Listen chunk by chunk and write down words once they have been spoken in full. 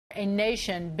A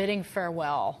nation bidding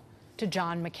farewell to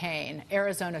John McCain,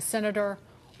 Arizona senator,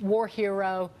 war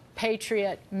hero,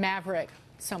 patriot, maverick,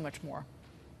 so much more.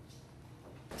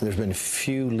 There's been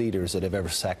few leaders that have ever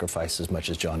sacrificed as much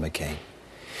as John McCain.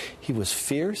 He was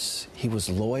fierce, he was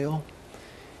loyal,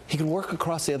 he could work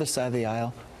across the other side of the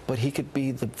aisle, but he could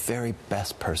be the very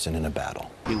best person in a battle.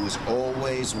 He was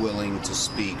always willing to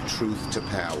speak truth to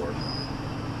power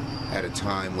at a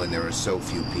time when there are so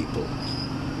few people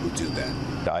who do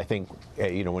that. I think,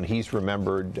 when he's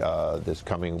remembered this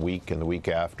coming week and the week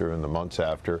after and the months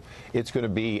after, it's going to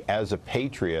be as a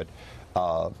patriot.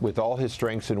 With all his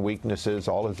strengths and weaknesses,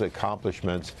 all his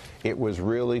accomplishments, it was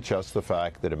really just the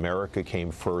fact that America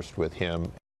came first with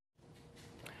him.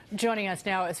 Joining us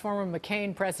now is former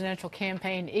McCain presidential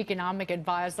campaign economic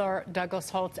advisor Douglas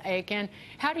Holtz-Eakin.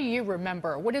 How do you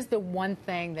remember? What is the one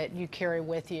thing that you carry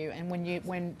with you? And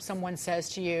when someone says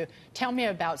to you, tell me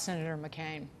about Senator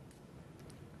McCain.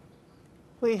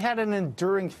 Well, he had an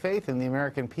enduring faith in the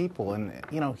American people. And,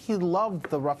 he loved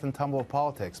the rough and tumble of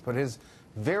politics. But his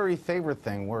very favorite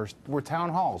thing were town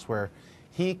halls where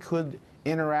he could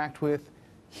interact with,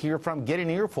 hear from, get an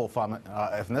earful from it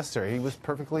if necessary. He was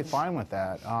perfectly fine with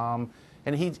that.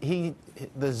 And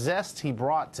the zest he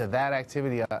brought to that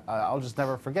activity, I'll just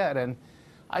never forget. And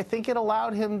I think it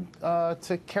allowed him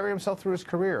to carry himself through his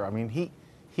career. I mean,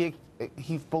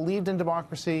 he believed in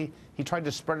democracy. He tried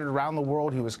to spread it around the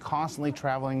world. He was constantly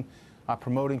traveling,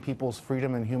 promoting people's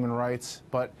freedom and human rights.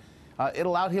 But it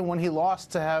allowed him, when he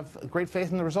lost, to have great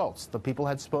faith in the results. The people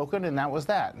had spoken, and that was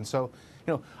that. And so,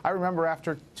 I remember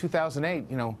after 2008,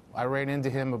 I ran into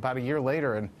him about a year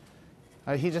later,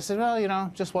 and he just said,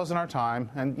 well, just wasn't our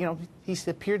time. And, he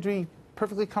appeared to be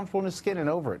perfectly comfortable in his skin and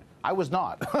over it. I was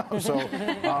not. So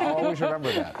I'll always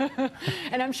remember that.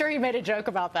 And I'm sure he made a joke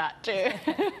about that, too,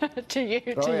 to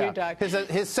you, Doug.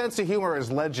 His sense of humor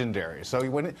is legendary. So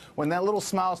when that little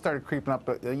smile started creeping up,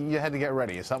 you had to get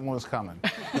ready. Something was coming.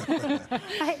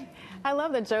 I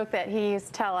love the joke that he used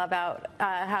to tell about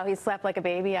how he slept like a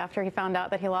baby after he found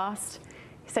out that he lost.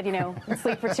 He said,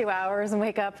 sleep for 2 hours and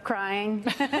wake up crying.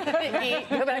 Eat,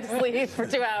 go back to sleep for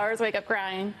 2 hours, wake up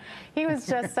crying. He was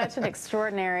just such an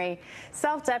extraordinary,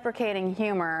 self-deprecating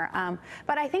humor.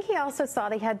 But I think he also saw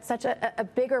that he had such a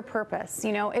bigger purpose.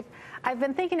 I've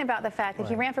been thinking about the fact that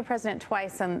he ran for president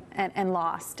twice and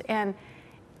lost. And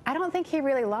I don't think he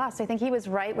really lost. I think he was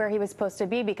right where he was supposed to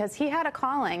be, because he had a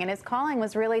calling, and his calling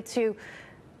was really to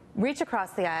reach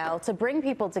across the aisle, to bring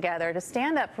people together, to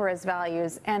stand up for his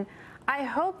values. And I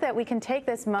hope that we can take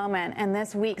this moment and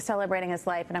this week celebrating his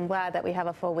life, and I'm glad that we have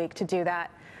a full week to do that,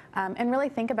 and really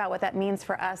think about what that means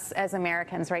for us as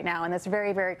Americans right now in this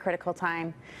very, very critical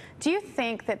time. Do you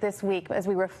think that this week, as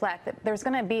we reflect, that there's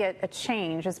going to be a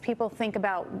change as people think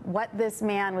about what this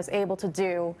man was able to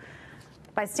do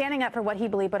by standing up for what he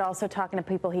believed, but also talking to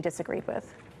people he disagreed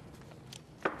with?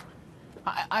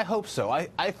 I hope so.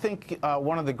 I think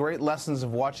one of the great lessons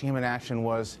of watching him in action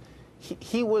was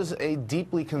he was a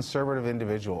deeply conservative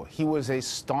individual. He was a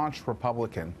staunch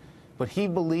Republican, but he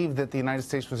believed that the United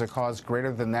States was a cause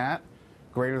greater than that,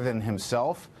 greater than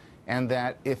himself, and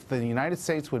that if the United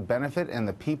States would benefit and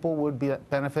the people would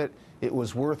benefit, it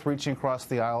was worth reaching across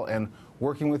the aisle and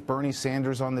working with Bernie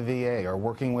Sanders on the VA, or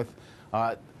working with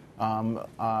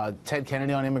Ted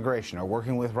Kennedy on immigration, or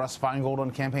working with Russ Feingold on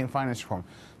campaign finance reform.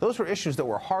 Those were issues that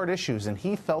were hard issues, and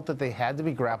he felt that they had to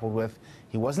be grappled with.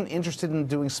 He wasn't interested in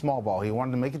doing small ball. He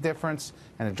wanted to make a difference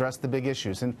and address the big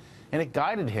issues. And it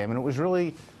guided him, and it was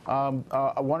really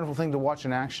a wonderful thing to watch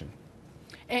in action.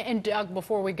 And Doug,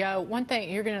 before we go, one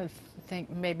thing, you're going to think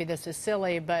maybe this is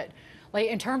silly, but like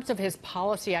in terms of his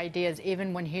policy ideas,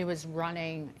 even when he was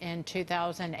running in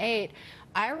 2008,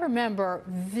 I remember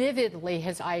vividly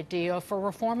his idea for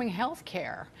reforming health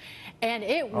care. And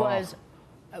it was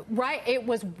right. It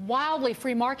was wildly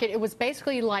free market. It was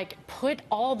basically like put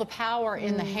all the power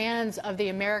in the hands of the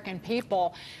American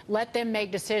people, let them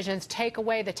make decisions, take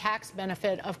away the tax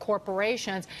benefit of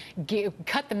corporations,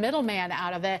 cut the middleman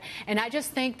out of it. And I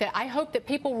just think that I hope that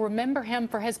people remember him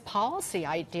for his policy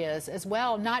ideas as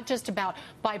well, not just about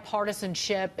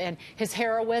bipartisanship and his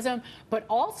heroism, but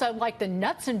also like the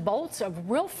nuts and bolts of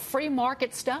real free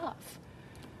market stuff.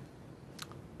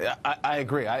 I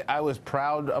agree. I was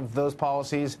proud of those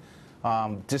policies,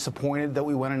 disappointed that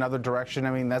we went another direction. I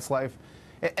mean, that's life.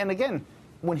 And again,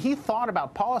 when he thought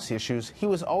about policy issues, he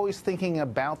was always thinking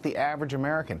about the average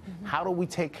American. How do we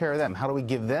take care of them? How do we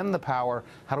give them the power?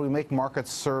 How do we make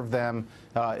markets serve them?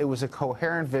 It was a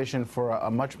coherent vision for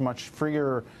a much, much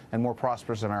freer and more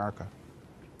prosperous America.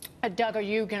 Doug, are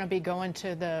you going to be going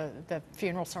to the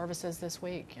funeral services this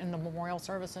week and the memorial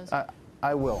services?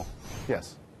 I will,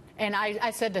 yes. And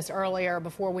I said this earlier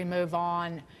before we move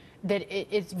on, that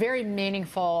it's very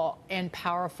meaningful and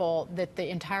powerful that the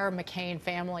entire McCain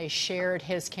family shared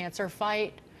his cancer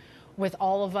fight with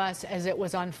all of us as it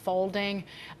was unfolding.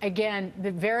 Again,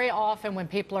 very often when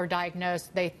people are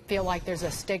diagnosed, they feel like there's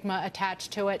a stigma attached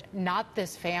to it, not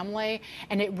this family.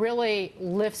 And it really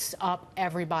lifts up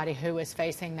everybody who is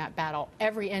facing that battle,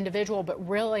 every individual, but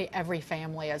really every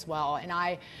family as well. And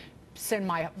I send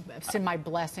my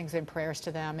blessings and prayers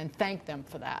to them and thank them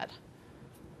for that.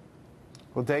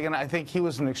 Well, Dagan, I think he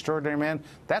was an extraordinary man.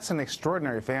 That's an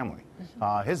extraordinary family.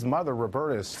 His mother,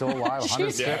 Roberta, is still alive,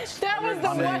 106. That was the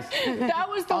one. That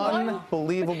was the one.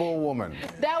 Unbelievable woman.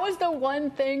 That was the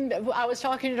one thing that I was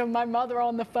talking to my mother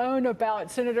on the phone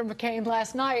about Senator McCain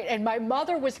last night, and my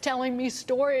mother was telling me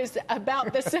stories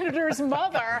about the senator's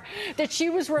mother that she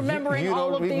was remembering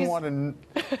all of these. You don't even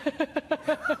want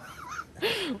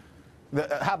to.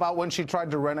 How about when she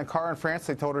tried to rent a car in France?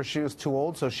 They told her she was too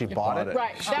old, so she bought it.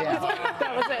 Right.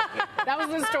 That was it. That was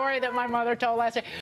the story that my mother told last night.